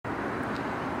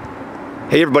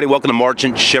Hey everybody, welcome to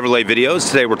Marchant Chevrolet videos.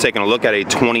 Today we're taking a look at a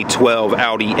 2012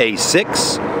 Audi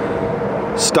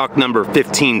A6, stock number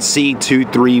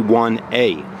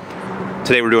 15C231A.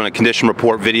 Today we're doing a condition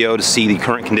report video to see the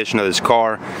current condition of this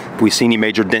car. If we see any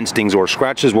major dents, dings, or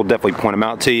scratches, we'll definitely point them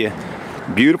out to you.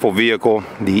 Beautiful vehicle,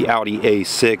 the Audi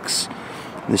A6.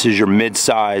 This is your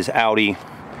mid-size Audi,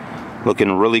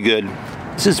 looking really good.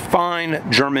 This is fine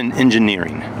German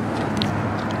engineering.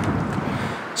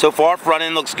 So far, front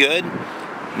end looks good.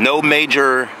 No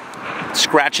major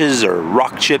scratches or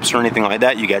rock chips or anything like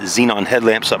that. You got xenon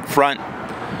headlamps up front.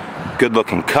 Good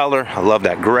looking color. I love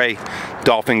that gray.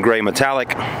 Dolphin gray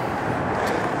metallic.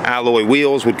 Alloy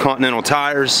wheels with Continental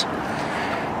tires.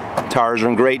 Tires are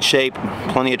in great shape.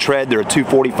 Plenty of tread. They're a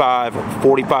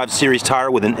 245 series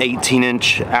tire with an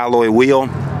 18-inch alloy wheel.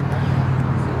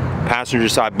 Passenger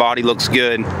side body looks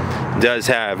good. Does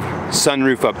have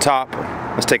sunroof up top.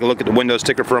 Let's take a look at the window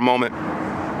sticker for a moment.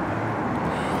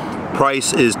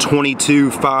 Price is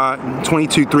 $22,354,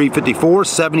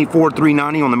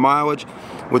 $74,390 on the mileage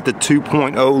with the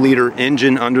 2.0 liter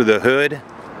engine under the hood.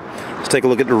 Let's take a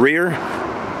look at the rear.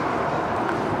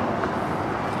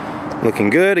 Looking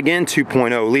good. Again,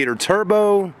 2.0 liter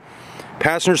turbo.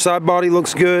 Passenger side body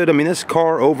looks good. I mean, this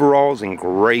car overall is in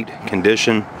great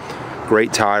condition.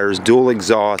 Great tires, dual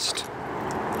exhaust.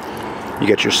 You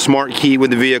got your smart key with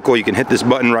the vehicle. You can hit this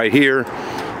button right here,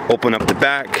 open up the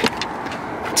back.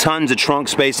 Tons of trunk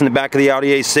space in the back of the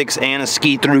Audi A6 and a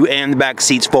ski through, and the back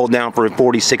seats fold down for a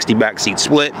 40-60 back seat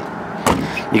split.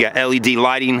 You got LED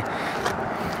lighting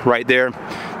right there.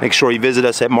 Make sure you visit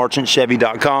us at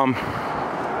marchantchevy.com.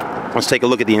 Let's take a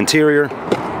look at the interior.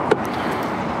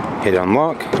 Hit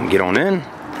unlock and get on in.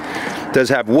 It does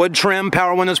have wood trim,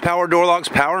 power windows, power door locks,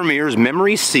 power mirrors,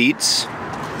 memory seats,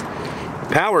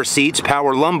 power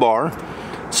lumbar.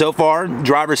 So far,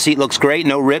 driver's seat looks great.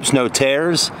 No rips, no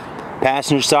tears.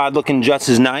 Passenger side looking just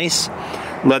as nice.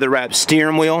 Leather wrapped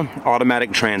steering wheel,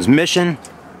 automatic transmission.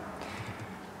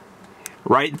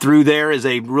 Right through there is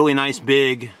a really nice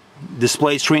big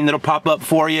display screen that'll pop up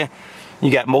for you.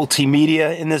 You got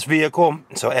multimedia in this vehicle,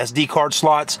 so SD card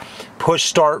slots, push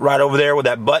start right over there with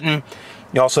that button.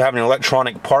 You also have an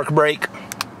electronic park brake.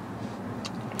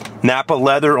 Napa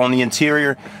leather on the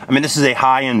interior. I mean, this is a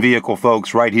high-end vehicle,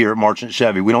 folks, right here at Marchant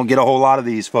Chevy. We don't get a whole lot of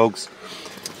these, folks.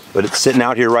 But it's sitting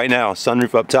out here right now,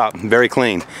 sunroof up top, very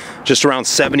clean. Just around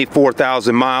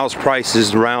 74,000 miles, price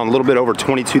is around a little bit over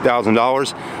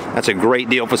 $22,000. That's a great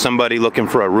deal for somebody looking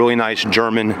for a really nice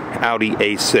German Audi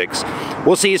A6.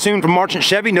 We'll see you soon from Marchant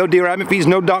Chevy. No dealer admin fees,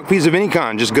 no dock fees of any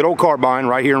kind, just good old car buying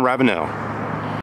right here in Ravenel.